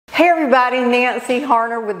Hey everybody, Nancy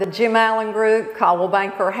Harner with the Jim Allen Group, Caldwell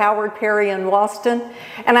Banker, Howard, Perry, and Waston.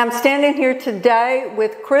 And I'm standing here today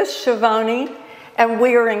with Chris Schiavone, and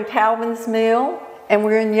we are in Calvin's Mill, and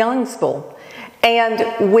we're in Youngsville.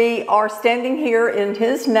 And we are standing here in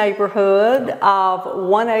his neighborhood of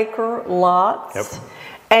 1 acre lots. Yep.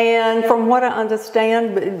 And from what I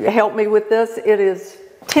understand, help me with this, it is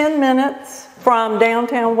 10 minutes from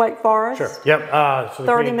downtown Wake Forest. Sure. Yep. So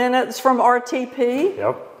 30 minutes from RTP.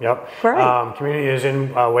 Yep. Great. Community is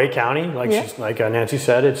in Wake County, like Nancy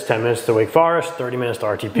said. It's 10 minutes to Wake Forest, 30 minutes to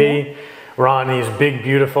RTP. Yeah. We're on these big,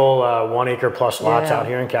 beautiful 1 acre plus lots out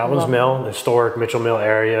here in Calvin's Mill, the historic Mitchell Mill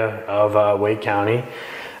area of Wake County.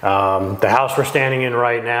 The house we're standing in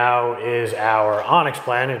right now is our Onyx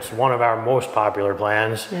plan. It's one of our most popular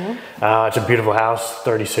plans. Yeah. It's a beautiful house,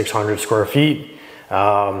 3,600 square feet.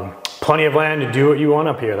 Plenty of land to do what you want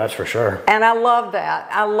up here, that's for sure. And I love that.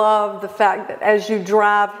 I love the fact that as you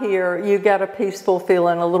drive here, you get a peaceful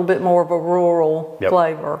feeling, a little bit more of a rural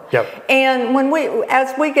flavor. Yep. And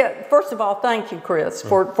as we get, first of all, thank you, Chris,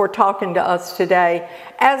 for talking to us today.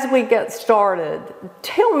 As we get started,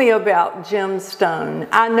 tell me about Gemstone.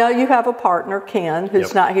 I know you have a partner, Ken,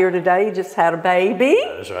 who's not here today. He just had a baby.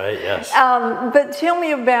 That's right, yes. But tell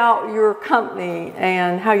me about your company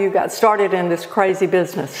and how you got started in this crazy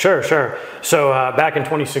business. Sure. So back in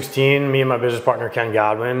 2016, me and my business partner, Ken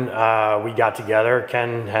Godwin, we got together.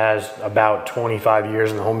 Ken has about 25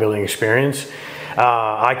 years in the home building experience.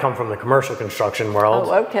 I come from the commercial construction world.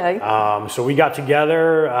 Oh, okay. So we got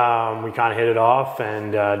together, we kind of hit it off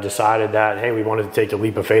and decided that, hey, we wanted to take the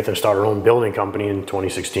leap of faith and start our own building company in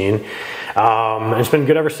 2016. And it's been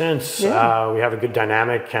good ever since. Yeah. We have a good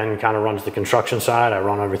dynamic. Ken kind of runs the construction side. I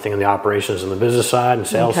run everything in the operations and the business side and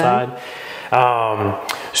sales side.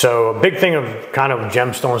 So a big thing of kind of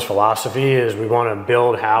Gemstone's philosophy is we want to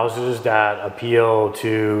build houses that appeal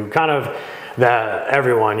to kind of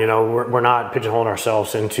everyone. You know, we're not pigeonholing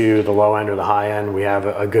ourselves into the low end or the high end. We have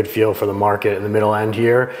a good feel for the market in the middle end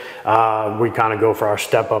here. We kind of go for our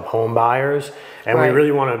step-up home buyers. And we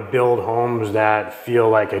really want to build homes that feel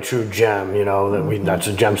like a true gem, you know, that's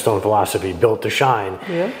a Gemstone philosophy, built to shine.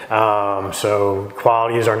 Yeah. So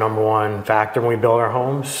quality is our #1 factor when we build our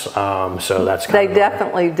homes. So that's kind of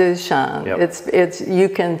definitely do shine. Yep. It's you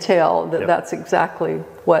can tell that that's exactly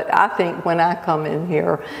what I think when I come in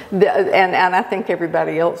here, and I think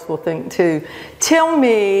everybody else will think too. Tell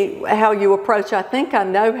me how you approach. I think I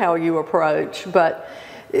know how you approach, but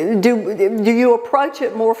do you approach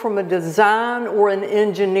it more from a design or an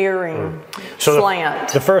engineering slant?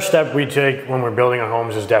 The first step we take when we're building our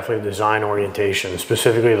homes is definitely design orientation,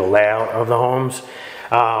 specifically the layout of the homes.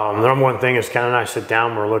 The #1 thing is Ken and I sit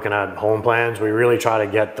down, we're looking at home plans, we really try to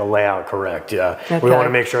get the layout right. We want to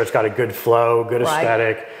make sure it's got a good flow, good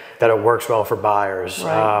aesthetic, that it works well for buyers.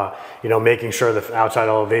 You know, making sure the outside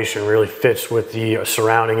elevation really fits with the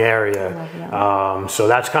surrounding area. So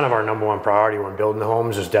that's kind of our #1 priority when building the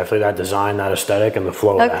homes, is definitely that design, that aesthetic, and the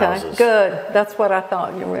flow of the houses. Good. That's what I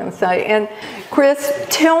thought you were going to say. And Chris,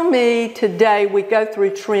 tell me today, we go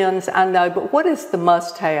through trends, I know, but what is the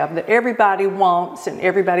must-have that everybody wants and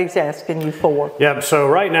everybody's asking you for? Yeah, so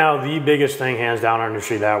right now, the biggest thing, hands down, in our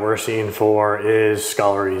industry that we're seeing for is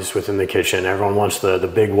sculleries within the kitchen. Everyone wants the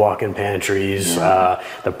big walk-in pantries,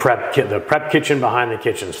 the prep kitchen behind the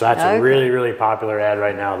kitchen. So that's a really popular ad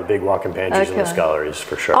right now, the big walk-in pantries and the sculleries,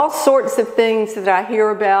 for sure. All sorts of things that I hear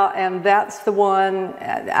about, and that's the one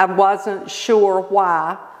I wasn't sure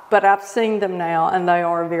why, but I've seen them now and they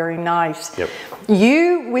are very nice. Yep.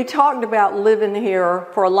 We talked about living here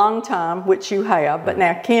for a long time, which you have, but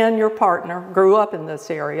now Ken, your partner, grew up in this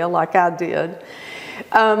area like I did.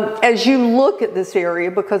 As you look at this area,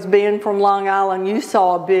 because being from Long Island, you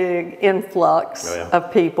saw a big influx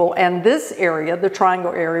of people, and this area, the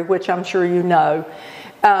Triangle area, which I'm sure you know,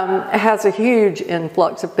 has a huge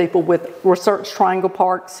influx of people with Research Triangle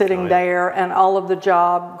Park sitting there and all of the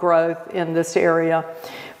job growth in this area.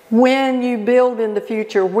 When you build in the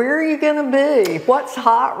future, where are you going to be? What's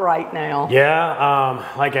hot right now? Yeah,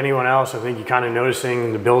 like anyone else, I think you're kind of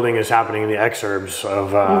noticing the building is happening in the exurbs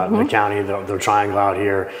of the county, the triangle out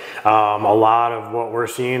here. A lot of what we're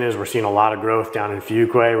seeing is we're seeing a lot of growth down in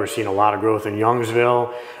Fuquay. We're seeing a lot of growth in Youngsville,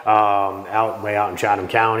 way out in Chatham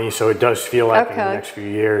County. So it does feel like in the next few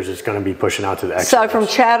years it's going to be pushing out to the exurbs. So from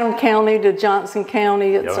Chatham County to Johnson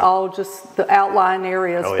County, it's all just the outlying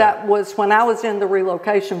areas. That was when I was in the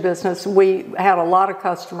relocation business, we had a lot of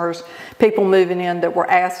customers, people moving in that were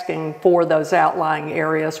asking for those outlying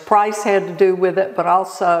areas. Price had to do with it, but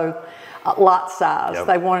also lot size.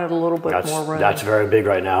 They wanted a little bit more room. That's very big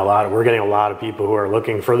right now. We're getting a lot of people who are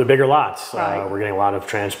looking for the bigger lots. Right. We're getting a lot of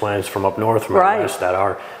transplants from up north, from out west, that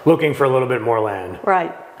are looking for a little bit more land.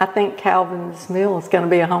 Right. I think Calvin's Mill is going to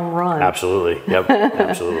be a home run. Absolutely. Yep.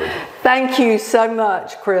 Absolutely. Thank you so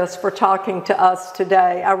much, Chris, for talking to us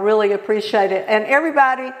today. I really appreciate it. And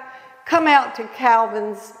everybody, come out to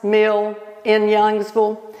Calvin's Mill in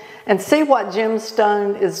Youngsville and see what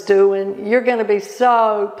Gemstone is doing. You're going to be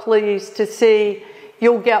so pleased to see.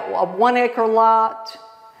 You'll get a 1 acre lot,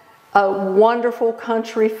 a wonderful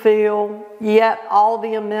country feel, yet all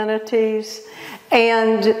the amenities.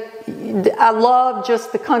 And I love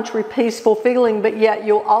just the country peaceful feeling, but yet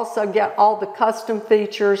you'll also get all the custom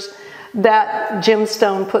features that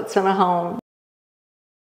Gemstone puts in a home.